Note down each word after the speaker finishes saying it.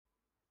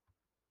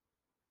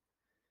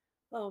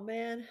Oh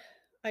man,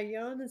 I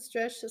yawned and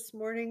stretched this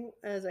morning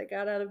as I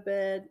got out of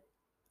bed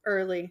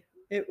early.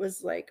 It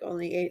was like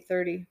only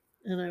 8:30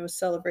 and I was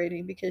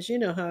celebrating because you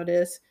know how it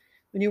is.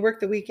 When you work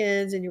the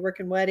weekends and you're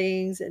working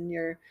weddings and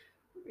your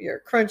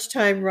crunch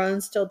time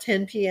runs till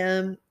 10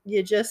 p.m.,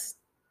 you just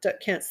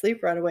can't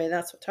sleep right away.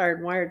 That's what tired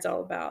and wired's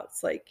all about.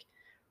 It's like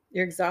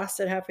you're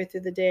exhausted halfway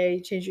through the day.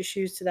 You change your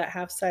shoes to that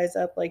half size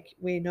up like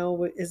we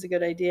know is a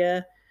good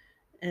idea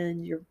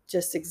and you're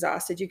just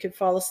exhausted. You could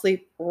fall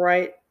asleep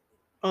right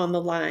on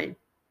the line.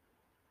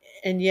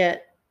 And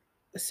yet,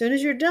 as soon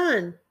as you're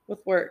done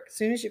with work, as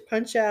soon as you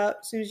punch out,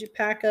 as soon as you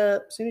pack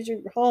up, as soon as you're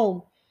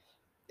home,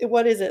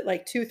 what is it,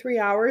 like 2, 3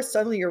 hours?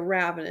 Suddenly you're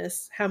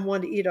ravenous, haven't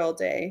wanted to eat all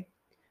day.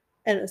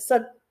 And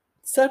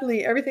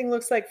suddenly everything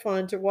looks like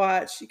fun to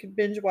watch. You can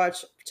binge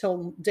watch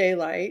till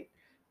daylight.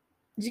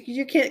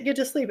 You can't get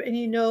to sleep. And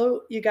you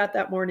know you got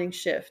that morning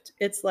shift.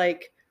 It's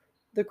like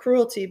the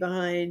cruelty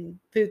behind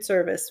food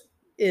service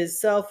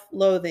is self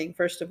loathing,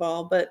 first of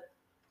all. But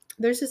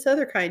there's this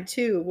other kind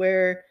too,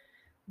 where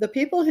the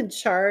people in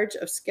charge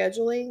of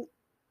scheduling,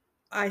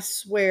 I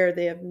swear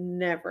they have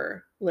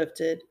never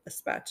lifted a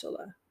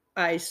spatula.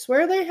 I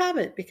swear they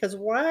haven't, because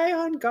why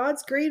on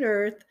God's green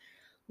earth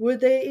would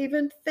they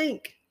even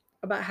think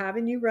about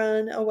having you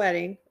run a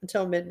wedding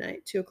until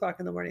midnight, 2 o'clock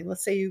in the morning?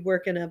 Let's say you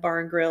work in a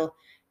bar and grill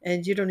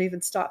and you don't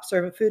even stop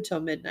serving food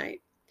till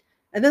midnight.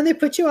 And then they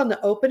put you on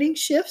the opening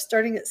shift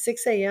starting at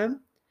 6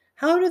 a.m.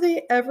 How do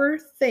they ever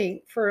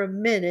think for a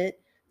minute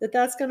that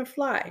that's going to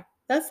fly?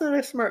 That's not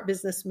a smart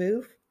business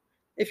move.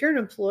 If you're an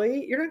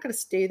employee, you're not going to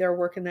stay there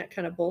working that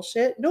kind of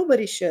bullshit.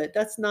 Nobody should.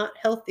 That's not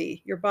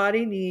healthy. Your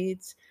body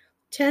needs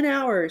 10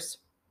 hours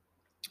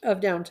of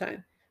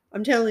downtime.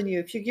 I'm telling you,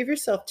 if you give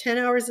yourself 10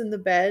 hours in the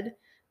bed,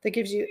 that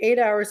gives you 8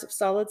 hours of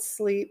solid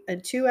sleep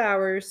and 2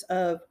 hours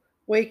of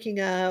waking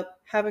up,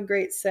 having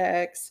great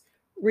sex,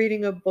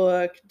 reading a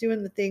book,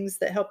 doing the things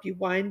that help you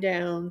wind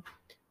down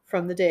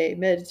from the day,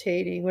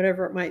 meditating,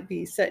 whatever it might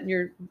be, setting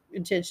your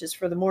intentions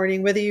for the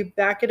morning, whether you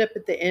back it up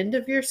at the end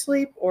of your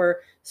sleep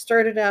or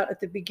start it out at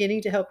the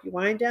beginning to help you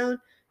wind down,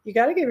 you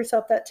got to give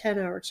yourself that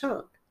 10-hour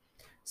chunk.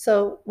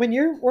 So when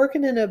you're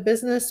working in a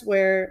business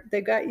where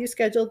they got you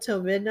scheduled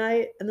till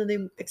midnight and then they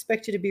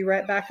expect you to be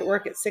right back at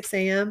work at 6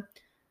 a.m.,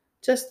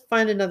 just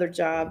find another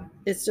job.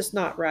 It's just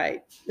not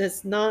right.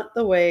 It's not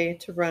the way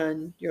to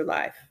run your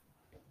life.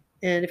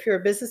 And if you're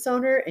a business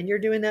owner and you're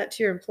doing that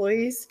to your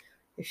employees,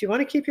 if you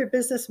want to keep your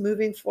business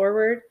moving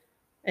forward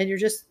and you're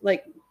just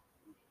like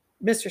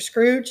Mr.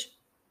 Scrooge,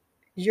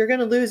 you're going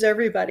to lose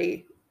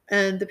everybody.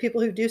 And the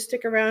people who do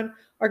stick around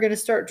are going to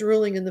start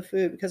drooling in the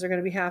food because they're going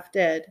to be half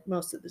dead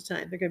most of the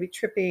time. They're going to be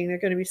tripping, they're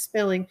going to be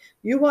spilling.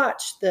 You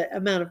watch the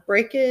amount of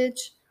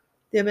breakage,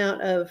 the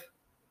amount of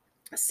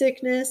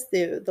sickness,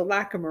 the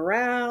lack of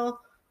morale,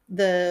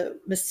 the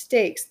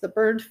mistakes, the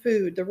burned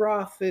food, the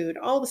raw food,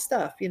 all the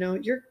stuff.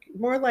 You're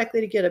more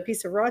likely to get a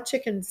piece of raw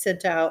chicken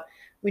sent out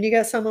when you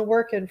got someone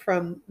working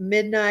from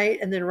midnight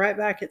and then right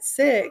back at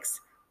 6.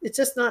 It's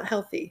just not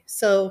healthy.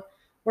 So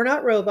we're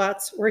not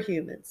robots, we're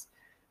humans.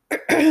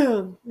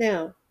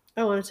 Now,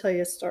 I want to tell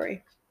you a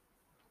story.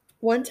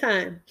 One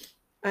time,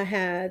 I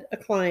had a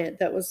client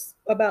that was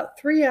about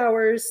 3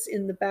 hours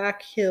in the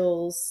back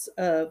hills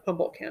of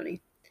Humboldt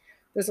County.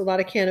 There's a lot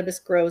of cannabis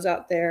grows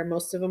out there.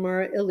 Most of them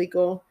are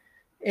illegal.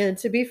 And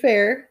to be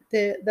fair,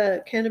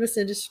 the cannabis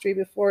industry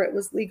before it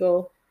was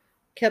legal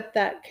kept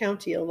that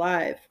county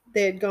alive.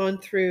 They had gone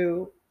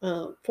through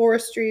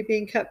forestry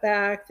being cut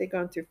back, they'd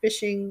gone through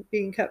fishing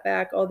being cut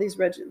back, all these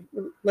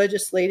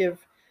legislative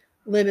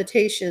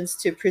limitations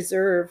to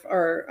preserve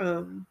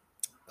our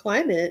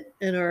climate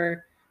and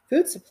our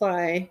food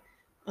supply,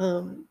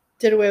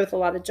 did away with a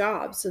lot of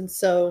jobs. And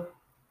so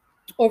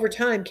over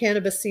time,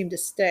 cannabis seemed to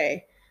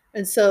stay.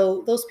 And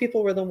so those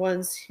people were the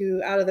ones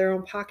who, out of their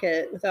own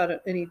pocket, without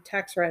any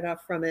tax write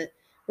off from it,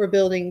 were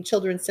building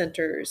children's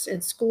centers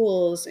and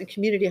schools and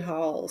community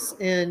halls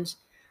and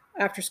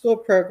after school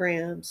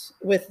programs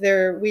with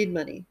their weed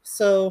money.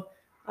 So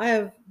I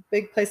have a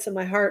big place in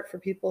my heart for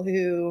people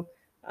who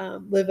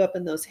live up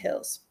in those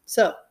hills.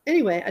 So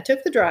anyway, I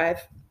took the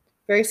drive.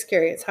 Very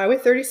scary. It's Highway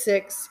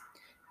 36,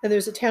 and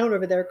there's a town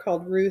over there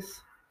called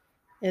Ruth,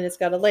 and it's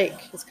got a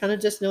lake. It's kind of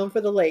just known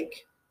for the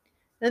lake.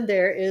 And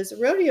there is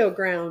rodeo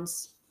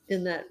grounds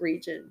in that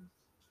region.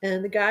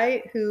 And the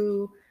guy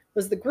who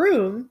was the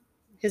groom,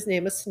 his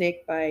name was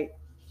Snakebite.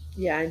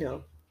 Yeah, I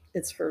know.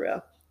 It's for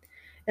real.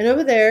 And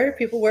over there,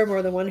 people wear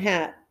more than one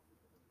hat.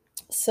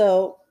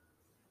 So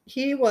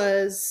he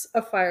was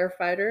a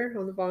firefighter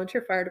on the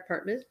volunteer fire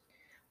department,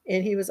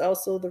 and he was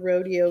also the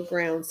rodeo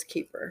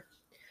groundskeeper.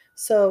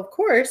 So, of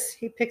course,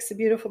 he picks a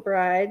beautiful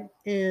bride,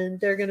 and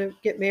they're going to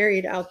get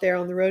married out there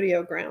on the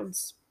rodeo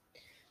grounds.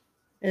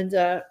 And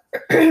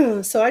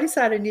so I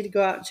decided I need to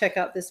go out and check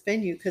out this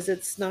venue because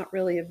it's not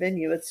really a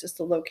venue, it's just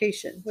a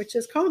location, which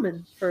is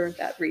common for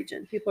that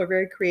region. People are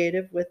very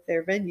creative with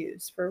their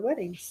venues for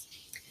weddings.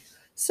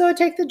 So I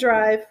take the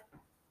drive,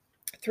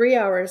 3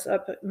 hours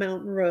up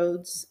mountain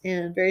roads,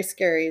 and very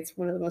scary. It's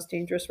one of the most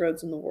dangerous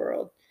roads in the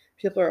world.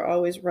 People are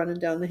always running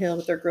down the hill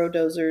with their grow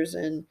dozers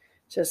and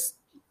just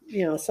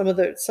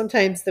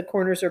sometimes the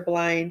corners are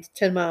blind,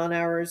 10 mile an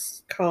hour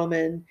is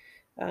common.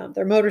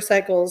 Their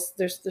motorcycles,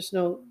 there's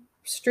no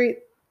street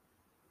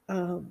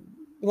um,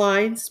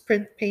 lines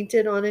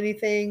painted on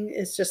anything.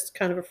 It's just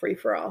kind of a free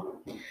for all.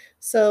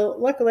 So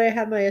luckily, I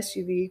had my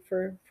SUV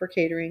for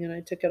catering, and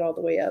I took it all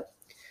the way up.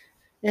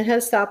 And it had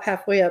to stop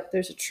halfway up.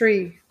 There's a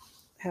tree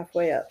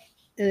halfway up,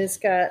 and it's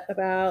got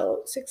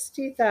about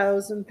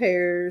 60,000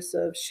 pairs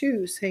of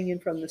shoes hanging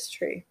from this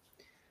tree.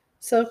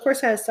 So of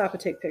course, I had to stop and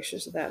take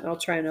pictures of that, and I'll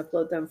try and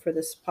upload them for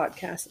this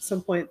podcast at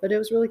some point. But it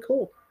was really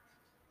cool.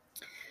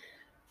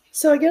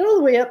 So I get all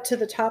the way up to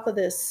the top of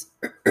this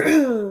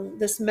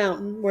this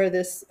mountain where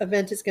this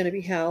event is going to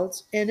be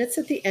held, and it's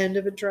at the end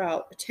of a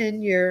drought, a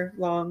 10-year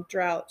long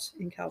drought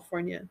in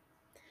California.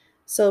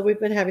 So we've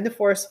been having the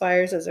forest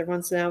fires, as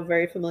everyone's now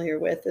very familiar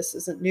with. This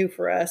isn't new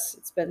for us.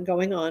 It's been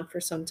going on for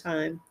some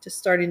time, just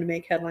starting to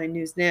make headline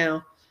news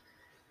now.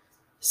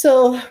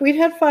 So we'd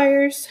had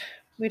fires,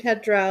 we'd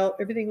had drought,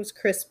 everything was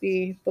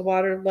crispy. The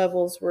water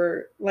levels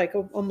were like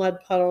a mud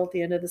puddle at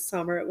the end of the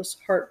summer. It was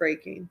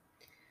heartbreaking.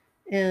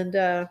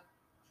 And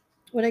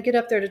when I get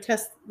up there to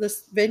test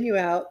this venue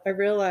out, I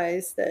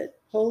realize that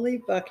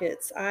holy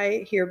buckets,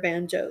 I hear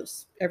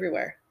banjos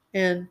everywhere.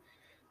 And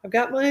I've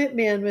got my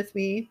man with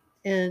me,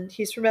 and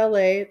he's from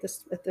LA at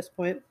this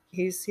point.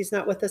 He's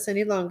not with us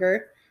any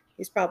longer.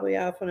 He's probably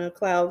off on a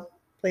cloud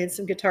playing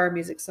some guitar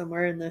music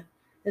somewhere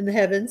in the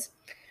heavens.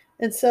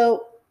 And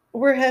so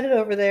we're headed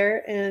over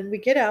there, and we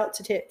get out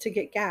to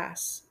get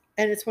gas.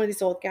 And it's one of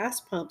these old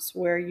gas pumps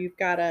where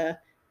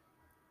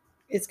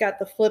it's got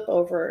the flip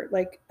over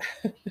like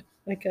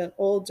like an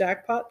old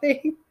jackpot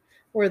thing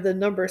where the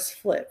numbers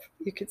flip.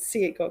 You could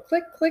see it go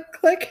click, click,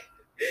 click,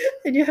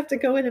 and you have to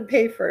go in and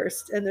pay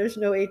first, and there's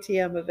no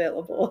ATM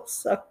available.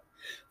 So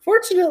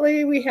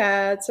fortunately, we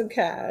had some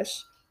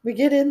cash. We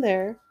get in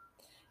there,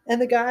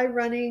 and the guy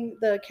running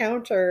the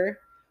counter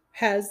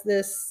has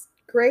this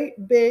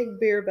great big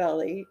beer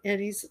belly,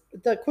 and he's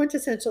the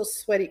quintessential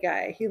sweaty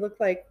guy. He looked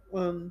like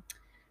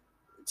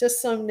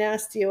just some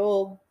nasty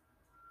old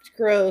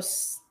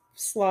gross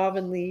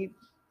slovenly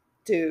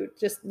dude,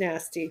 just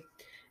nasty.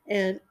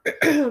 And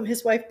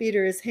his wife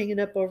beater is hanging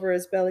up over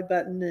his belly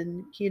button,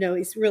 and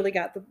he's really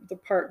got the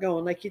part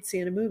going like you'd see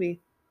in a movie.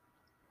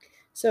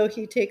 So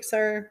he takes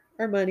our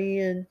money,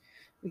 and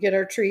we get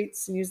our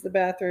treats and use the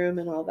bathroom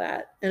and all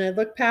that. And I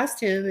look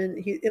past him,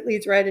 and it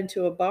leads right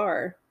into a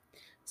bar.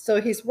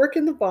 So he's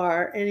working the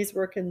bar, and he's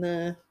working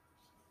the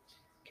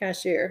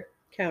cashier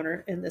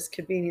counter in this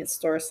convenience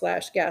store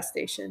slash gas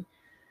station.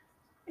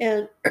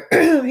 And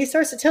he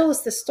starts to tell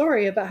us this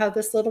story about how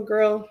this little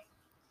girl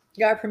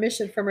got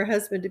permission from her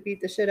husband to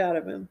beat the shit out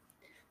of him.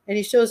 And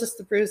he shows us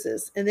the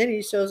bruises. And then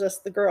he shows us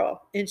the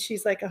girl. And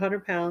she's like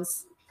 100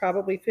 pounds,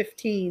 probably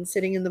 15,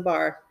 sitting in the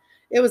bar.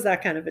 It was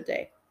that kind of a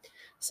day.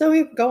 So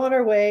we go on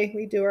our way.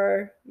 We do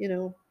our,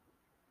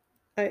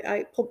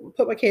 I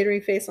put my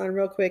catering face on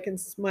real quick and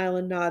smile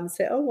and nod and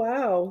say, oh,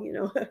 wow.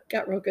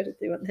 Got real good at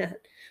doing that.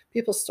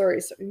 People's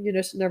stories, you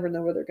just never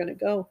know where they're going to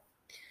go.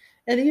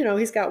 And,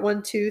 he's got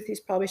one tooth.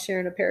 He's probably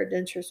sharing a pair of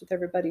dentures with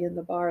everybody in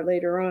the bar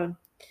later on.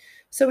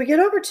 So we get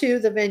over to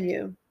the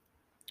venue,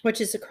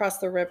 which is across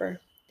the river.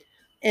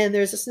 And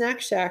there's a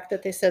snack shack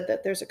that they said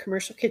that there's a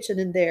commercial kitchen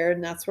in there,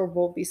 and that's where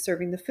we'll be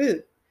serving the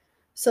food.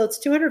 So it's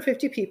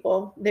 250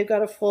 people. They've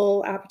got a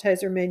full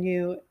appetizer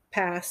menu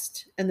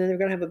passed, and then they're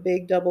going to have a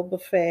big double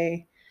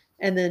buffet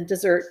and then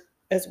dessert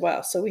as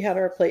well. So we had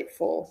our plate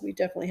full. We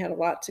definitely had a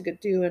lot to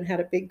do and had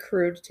a big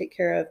crew to take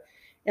care of.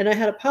 And I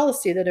had a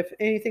policy that if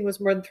anything was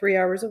more than 3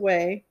 hours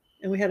away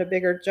and we had a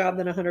bigger job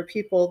than 100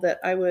 people, that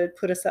I would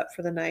put us up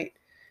for the night,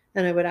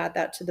 and I would add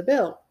that to the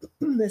bill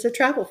as a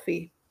travel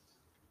fee.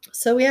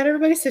 So we had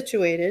everybody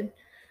situated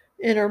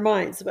in our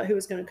minds about who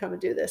was going to come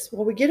and do this.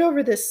 Well, we get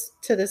over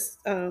to this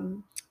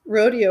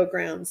rodeo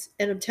grounds,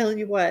 and I'm telling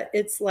you what,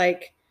 it's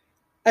like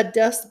a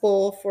dust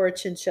bowl for a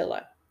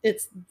chinchilla.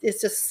 It's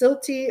just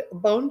silty,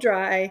 bone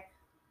dry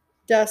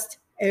dust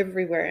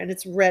everywhere, and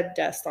it's red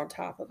dust on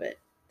top of it.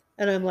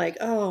 And I'm like,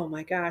 oh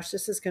my gosh,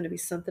 this is going to be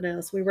something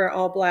else. We wear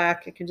all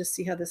black. I can just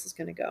see how this is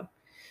going to go.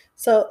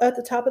 So at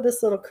the top of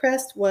this little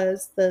crest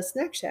was the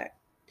snack shack.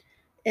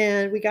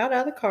 And we got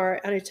out of the car,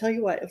 and I tell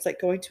you what, it was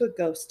like going to a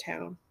ghost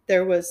town.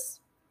 There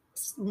was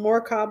more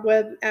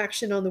cobweb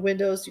action on the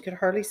windows. You could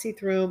hardly see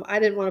through them. I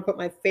didn't want to put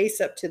my face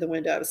up to the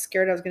window. I was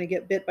scared I was going to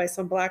get bit by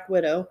some black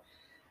widow.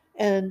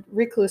 And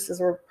recluses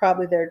were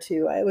probably there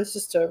too. It was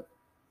just a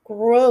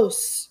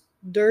gross,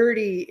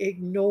 dirty,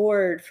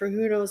 ignored for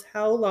who knows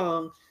how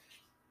long.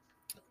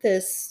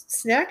 This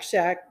snack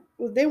shack,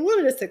 they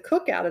wanted us to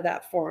cook out of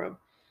that for them.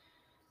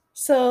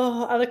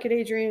 So I look at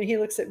Adrian, and he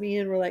looks at me,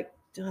 and we're like,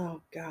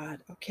 oh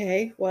God,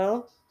 okay,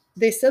 well,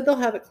 they said they'll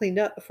have it cleaned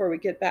up before we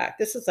get back.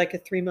 This is like a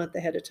 3-month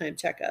ahead of time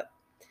checkup.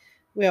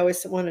 We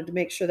always wanted to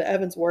make sure the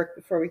ovens worked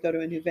before we go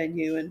to a new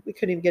venue, and we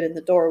couldn't even get in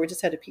the door. We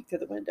just had to peek through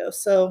the window.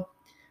 So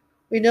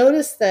we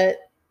noticed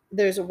that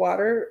there's a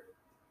water,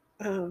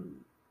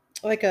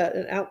 like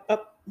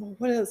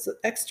what is it?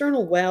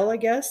 External well, I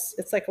guess.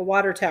 It's like a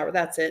water tower.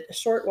 That's it. A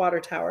short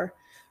water tower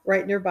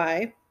right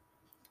nearby.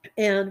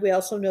 And we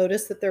also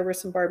noticed that there were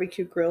some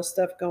barbecue grill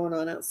stuff going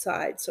on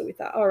outside. So we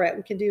thought, all right,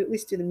 we can do at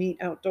least do the meat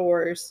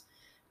outdoors.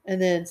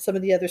 And then some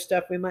of the other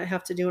stuff we might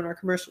have to do in our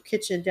commercial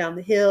kitchen down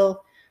the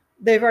hill.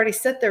 They've already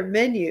set their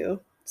menu.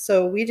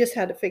 So we just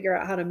had to figure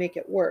out how to make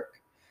it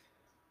work.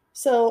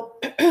 So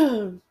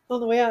on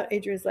the way out,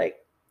 Adrian's like,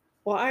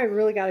 well, I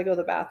really got to go to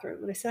the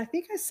bathroom. And I said, I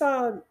think I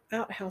saw an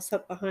outhouse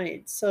up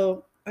behind.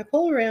 So I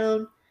pull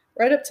around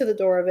right up to the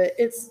door of it.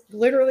 It's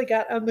literally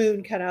got a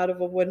moon cut out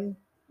of a wooden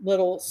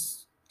little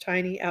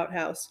tiny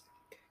outhouse.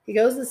 He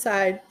goes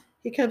inside.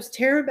 He comes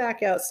tearing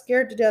back out,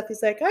 scared to death.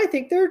 He's like, I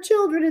think there are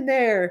children in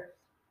there.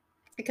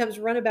 He comes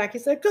running back.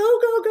 He's like, go,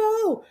 go,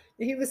 go.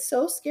 And he was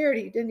so scared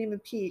he didn't even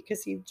pee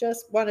because he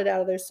just wanted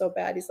out of there so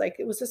bad. He's like,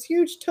 it was this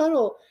huge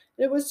tunnel.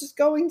 And it was just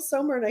going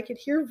somewhere and I could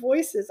hear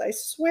voices. I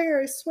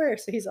swear, I swear.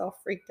 So he's all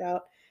freaked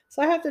out.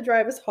 So I have to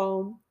drive us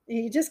home.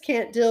 He just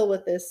can't deal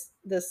with this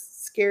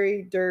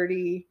scary,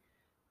 dirty,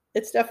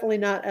 it's definitely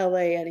not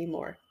LA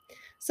anymore.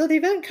 So the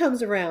event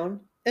comes around,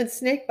 and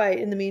Snakebite,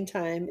 in the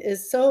meantime,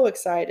 is so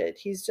excited.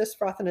 He's just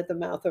frothing at the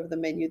mouth over the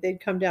menu. They'd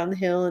come down the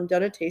hill and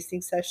done a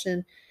tasting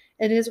session.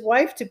 And his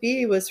wife to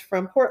be was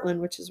from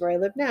Portland, which is where I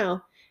live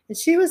now. And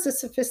she was a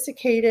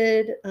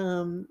sophisticated,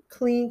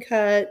 clean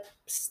cut,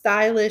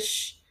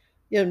 stylish,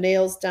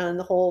 nails done,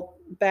 the whole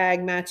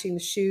bag matching the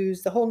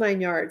shoes, the whole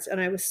 9 yards.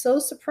 And I was so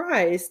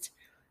surprised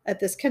at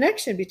this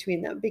connection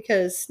between them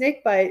because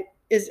Snakebite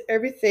is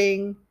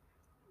everything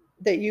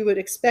that you would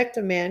expect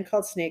a man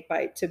called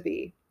Snakebite to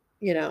be.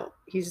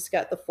 He's just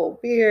got the full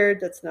beard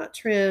that's not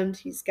trimmed.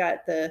 He's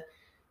got the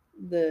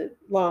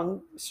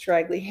long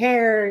straggly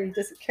hair. He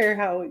doesn't care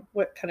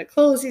what kind of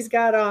clothes he's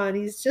got on.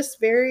 He's just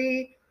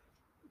very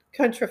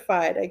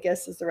countrified, I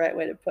guess is the right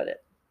way to put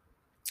it.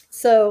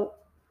 So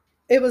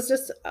it was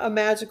just a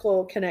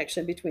magical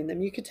connection between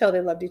them. You could tell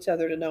they loved each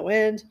other to no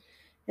end.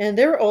 And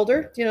they were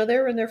older, they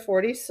were in their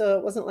 40s, so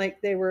it wasn't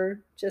like they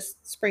were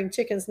just spring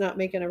chickens not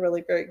making a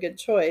really very good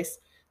choice.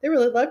 They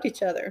really loved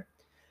each other.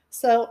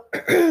 So,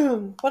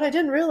 what I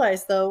didn't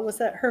realize though was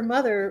that her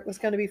mother was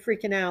going to be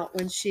freaking out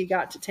when she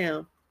got to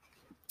town.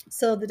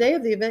 So, the day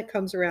of the event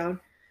comes around,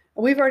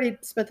 and we've already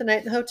spent the night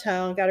in the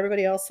hotel and got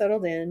everybody all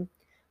settled in.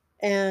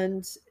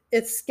 And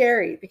it's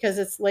scary because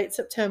it's late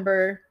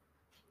September.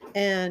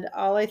 And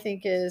all I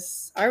think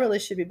is, I really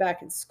should be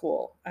back in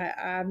school. I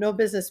have no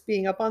business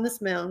being up on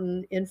this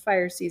mountain in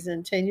fire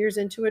season, 10 years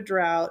into a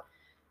drought,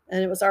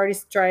 and it was already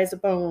dry as a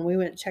bone when we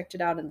went and checked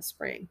it out in the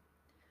spring.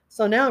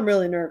 So now I'm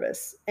really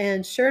nervous.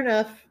 And sure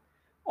enough,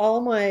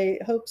 all my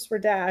hopes were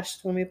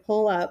dashed when we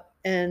pull up,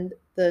 and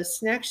the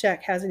snack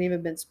shack hasn't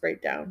even been sprayed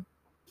down.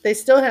 They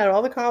still had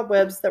all the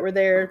cobwebs that were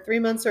there 3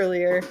 months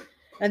earlier,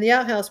 and the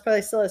outhouse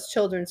probably still has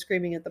children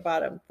screaming at the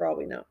bottom, for all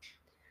we know.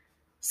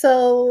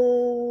 So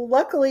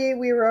luckily,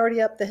 we were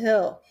already up the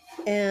hill,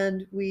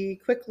 and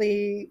we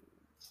quickly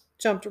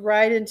jumped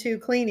right into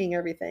cleaning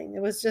everything.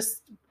 It was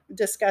just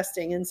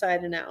disgusting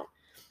inside and out.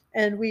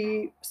 And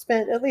we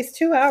spent at least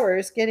 2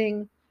 hours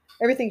getting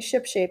everything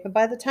shipshape. And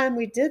by the time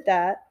we did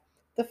that,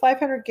 the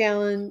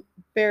 500-gallon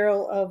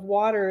barrel of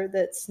water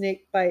that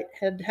Snakebite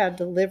had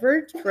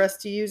delivered for us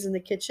to use in the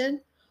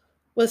kitchen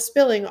was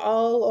spilling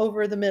all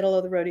over the middle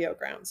of the rodeo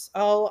grounds,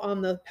 all on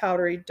the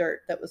powdery dirt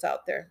that was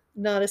out there.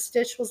 Not a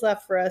stitch was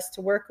left for us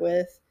to work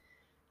with.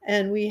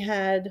 And we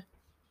had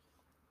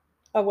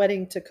a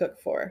wedding to cook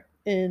for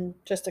in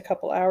just a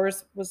couple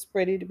hours, was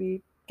ready to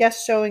be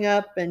guests showing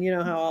up, and you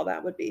know how all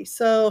that would be.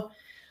 So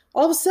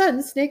all of a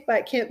sudden,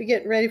 Snakebite can't be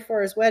getting ready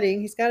for his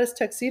wedding. He's got his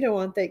tuxedo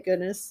on, thank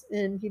goodness,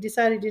 and he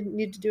decided he didn't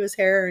need to do his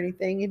hair or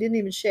anything. He didn't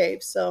even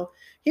shave, so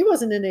he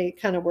wasn't in any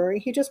kind of worry.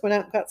 He just went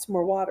out and got some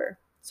more water.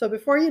 So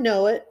before you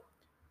know it,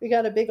 we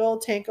got a big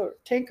old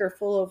tanker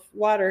full of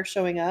water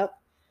showing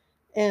up,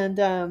 and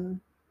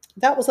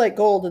that was like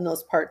gold in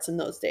those parts in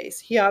those days.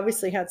 He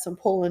obviously had some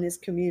pull in his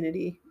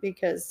community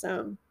because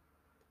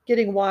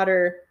getting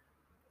water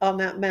on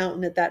that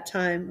mountain at that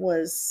time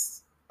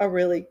was a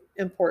really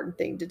important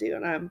thing to do.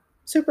 And I'm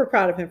super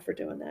proud of him for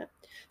doing that.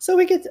 So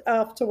we get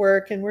off to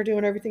work and we're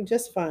doing everything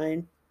just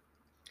fine.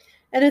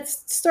 And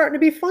it's starting to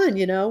be fun,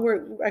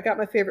 I got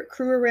my favorite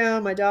crew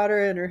around. My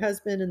daughter and her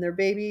husband and their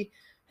baby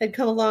had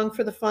come along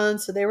for the fun,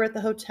 so they were at the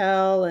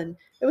hotel, and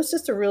it was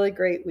just a really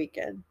great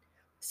weekend.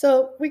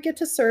 So we get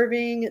to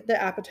serving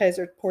the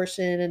appetizer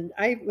portion, and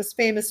I was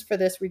famous for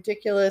this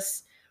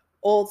ridiculous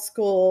old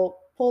school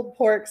pulled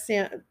pork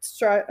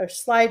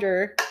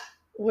slider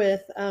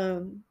with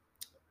apple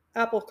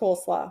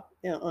coleslaw,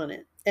 on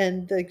it,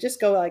 and they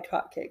just go like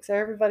hotcakes.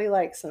 Everybody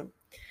likes them,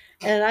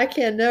 and I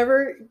can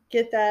never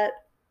get that.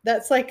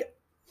 That's like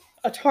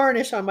a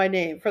tarnish on my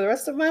name. For the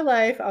rest of my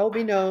life, I will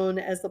be known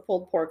as the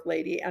pulled pork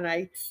lady, and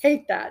I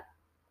hate that.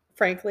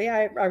 Frankly,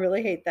 I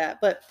really hate that.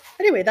 But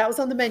anyway, that was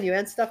on the menu,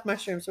 and stuffed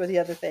mushrooms were the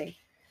other thing.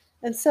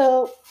 And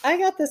so I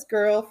got this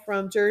girl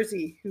from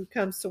Jersey who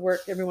comes to work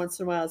every once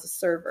in a while as a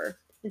server.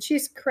 And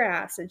she's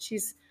crass, and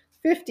she's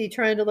 50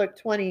 trying to look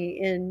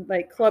 20 in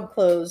like club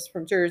clothes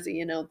from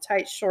Jersey,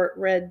 tight, short,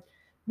 red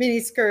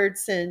mini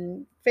skirts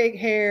and fake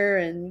hair,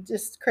 and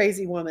just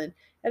crazy woman.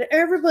 And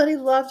everybody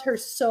loved her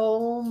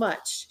so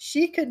much.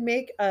 She could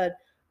make a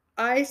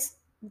ice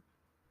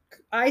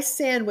ice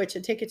sandwich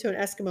and take it to an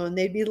Eskimo, and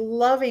they'd be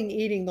loving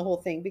eating the whole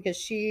thing because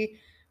she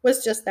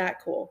was just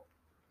that cool.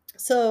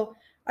 So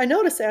I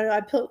noticed that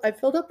I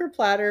filled up her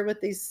platter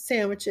with these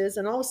sandwiches,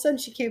 and all of a sudden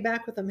she came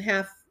back with them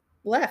half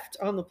left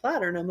on the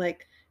platter, and I'm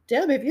like,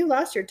 "Deb, have you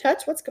lost your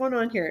touch? What's going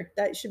on here?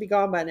 That should be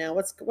gone by now.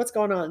 What's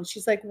going on?" And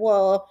she's like,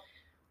 "Well,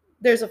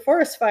 there's a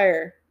forest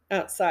fire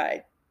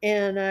outside,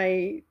 and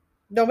I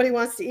nobody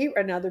wants to eat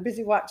right now. They're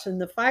busy watching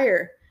the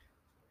fire."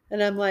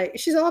 And I'm like,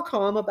 she's all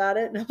calm about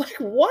it. And I'm like,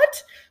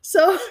 what?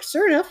 So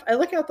sure enough, I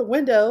look out the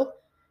window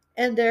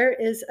and there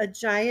is a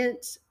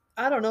giant,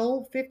 I don't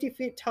know, 50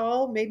 feet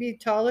tall, maybe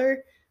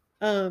taller,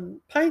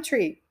 pine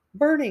tree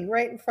burning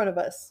right in front of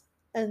us.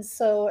 And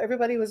so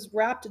everybody was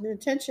wrapped in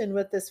attention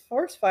with this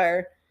forest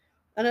fire.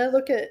 And I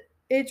look at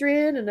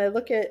Adrian and I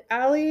look at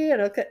Allie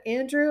and I look at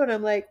Andrew and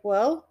I'm like,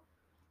 well,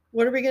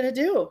 what are we going to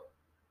do?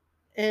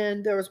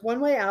 And there was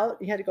one way out.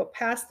 You had to go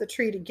past the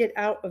tree to get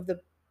out of the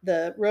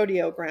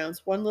rodeo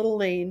grounds, one little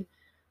lane.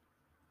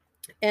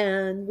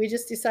 And we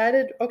just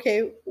decided,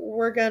 okay,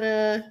 we're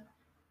gonna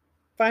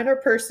find our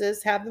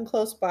purses, have them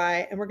close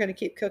by, and we're gonna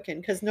keep cooking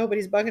because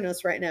nobody's bugging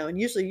us right now. And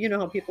usually, you know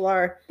how people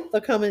are;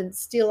 they'll come and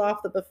steal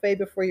off the buffet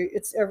before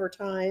it's ever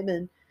time.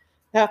 And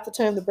half the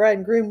time, the bride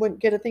and groom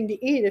wouldn't get a thing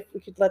to eat if we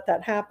could let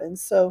that happen.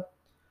 So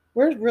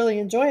we're really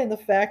enjoying the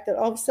fact that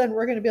all of a sudden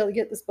we're going to be able to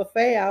get this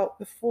buffet out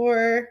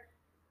before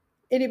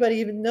anybody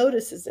even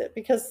notices it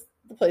because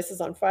the place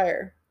is on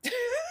fire.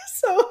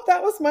 So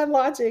that was my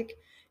logic.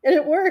 And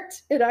it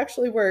worked. It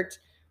actually worked.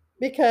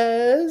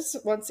 Because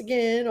once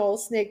again,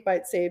 old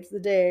Snakebite saves the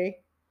day.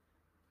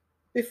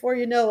 Before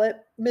you know it,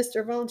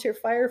 Mr. Volunteer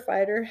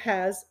Firefighter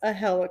has a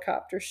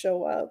helicopter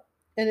show up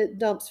and it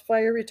dumps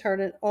fire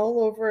retardant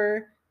all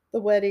over the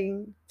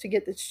wedding to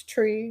get the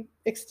tree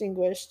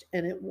extinguished.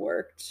 And it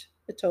worked.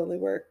 It totally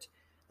worked.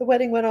 The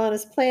wedding went on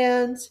as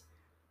planned.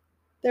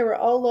 They were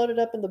all loaded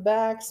up in the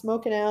back,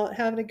 smoking out,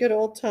 having a good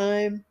old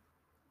time.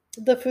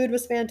 The food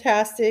was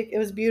fantastic. It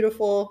was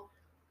beautiful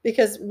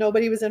because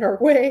nobody was in our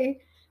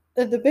way.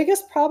 The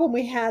biggest problem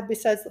we had,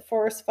 besides the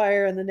forest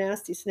fire and the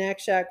nasty snack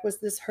shack, was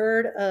this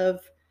herd of,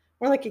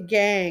 more like a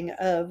gang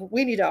of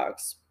weenie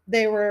dogs.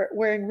 They were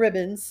wearing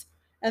ribbons,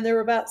 and there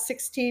were about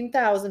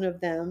 16,000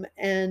 of them,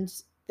 and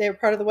they were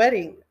part of the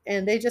wedding.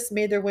 And they just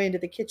made their way into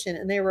the kitchen,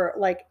 and they were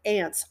like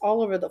ants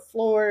all over the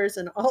floors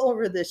and all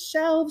over the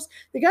shelves.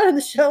 They got on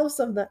the shelves.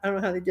 I don't know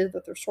how they did it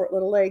with their short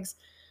little legs,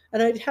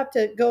 and I'd have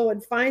to go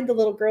and find the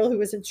little girl who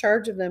was in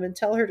charge of them and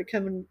tell her to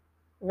come and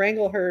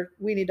wrangle her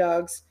weenie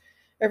dogs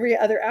every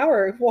other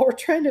hour while we're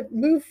trying to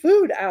move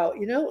food out.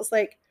 It was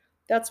like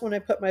that's when I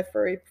put my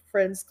furry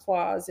friend's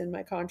clause in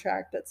my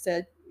contract that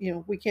said,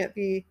 you can't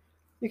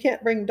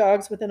bring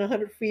dogs within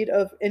 100 feet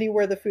of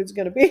anywhere the food's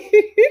going to be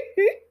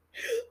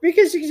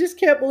because you just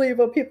can't believe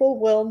what people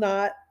will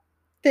not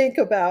think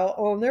about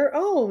on their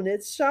own.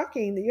 It's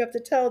shocking that you have to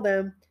tell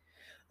them,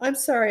 I'm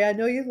sorry, I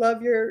know you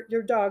love your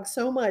dog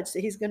so much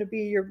that he's going to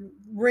be your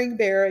ring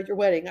bearer at your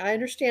wedding. I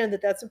understand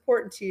that that's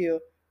important to you,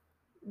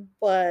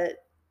 but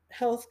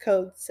health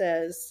code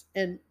says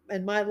and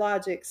my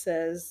logic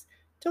says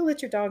don't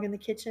let your dog in the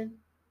kitchen.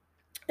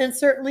 And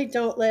certainly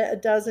don't let a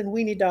dozen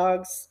weenie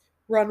dogs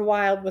run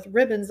wild with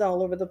ribbons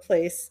all over the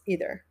place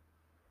either.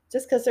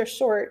 Just because they're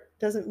short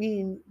doesn't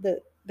mean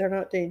that they're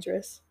not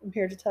dangerous. I'm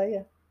here to tell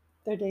you.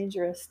 They're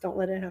dangerous. Don't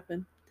let it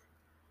happen.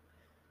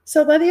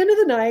 So by the end of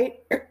the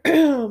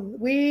night,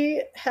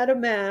 we had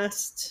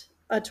amassed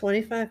a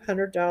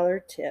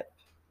 $2,500 tip.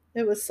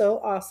 It was so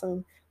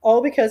awesome,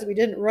 all because we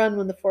didn't run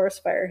when the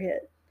forest fire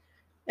hit.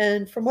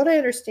 And from what I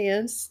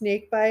understand,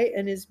 Snakebite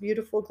and his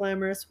beautiful,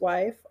 glamorous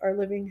wife are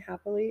living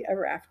happily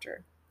ever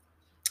after.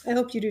 I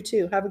hope you do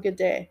too. Have a good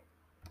day.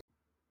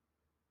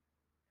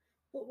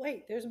 But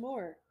wait, there's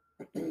more.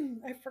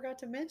 I forgot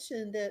to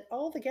mention that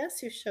all the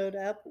guests who showed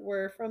up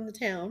were from the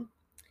town,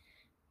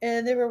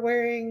 and they were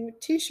wearing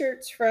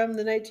t-shirts from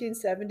the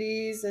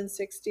 1970s and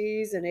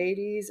 60s and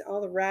 80s,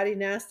 all the ratty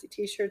nasty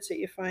t-shirts that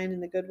you find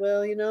in the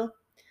Goodwill,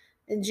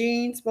 and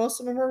jeans. Most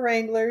of them were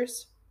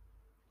Wranglers,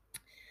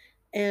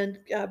 and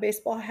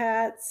baseball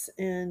hats.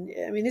 And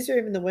I mean, these are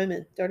even the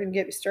women. Don't even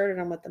get me started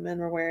on what the men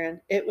were wearing.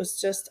 It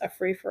was just a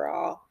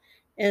free-for-all.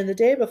 And the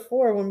day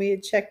before, when we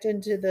had checked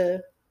into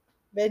the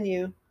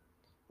venue,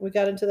 we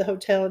got into the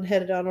hotel and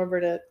headed on over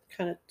to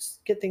kind of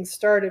get things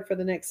started for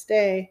the next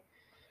day.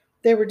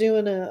 They were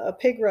doing a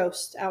pig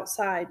roast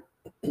outside,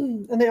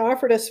 and they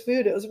offered us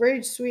food. It was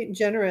very sweet and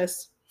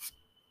generous.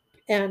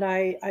 And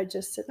I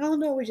just said, oh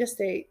no, we just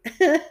ate.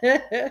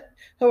 There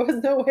was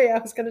no way I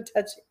was going to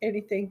touch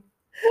anything.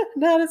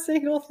 Not a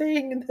single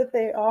thing that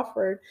they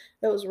offered.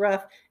 It was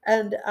rough.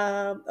 And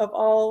of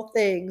all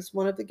things,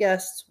 one of the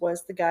guests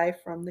was the guy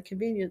from the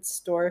convenience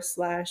store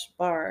slash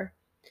bar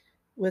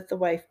with the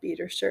wife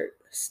beater shirt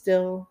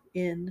still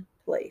in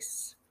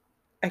place.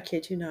 I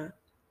kid you not.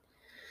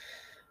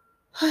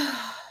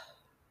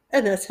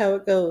 And that's how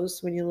it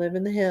goes when you live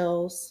in the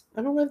hills.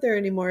 I don't live there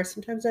anymore.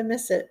 Sometimes I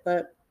miss it,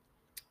 but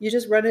you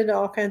just run into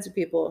all kinds of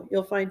people.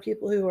 You'll find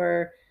people who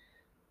are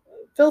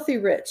filthy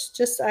rich.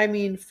 Just, I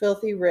mean,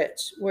 filthy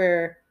rich,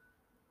 where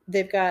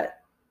they've got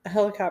a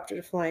helicopter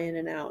to fly in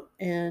and out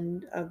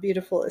and a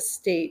beautiful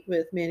estate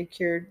with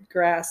manicured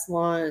grass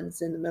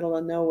lawns in the middle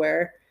of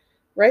nowhere,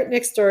 right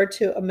next door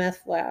to a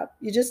meth lab.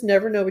 You just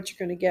never know what you're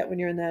going to get when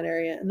you're in that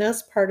area. And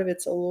that's part of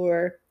its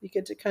allure. You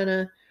get to kind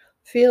of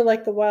feel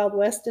like the Wild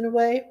West in a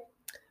way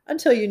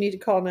until you need to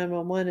call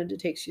 911 and it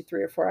takes you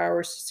 3 or 4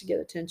 hours just to get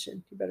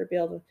attention. You better be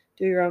able to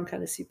do your own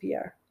kind of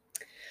CPR.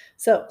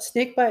 So,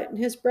 Snakebite and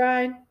his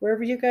bride,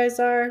 wherever you guys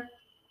are,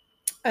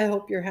 I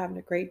hope you're having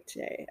a great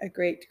day, a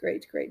great,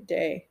 great, great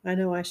day. I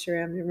know I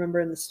sure am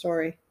remembering the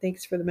story.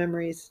 Thanks for the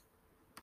memories.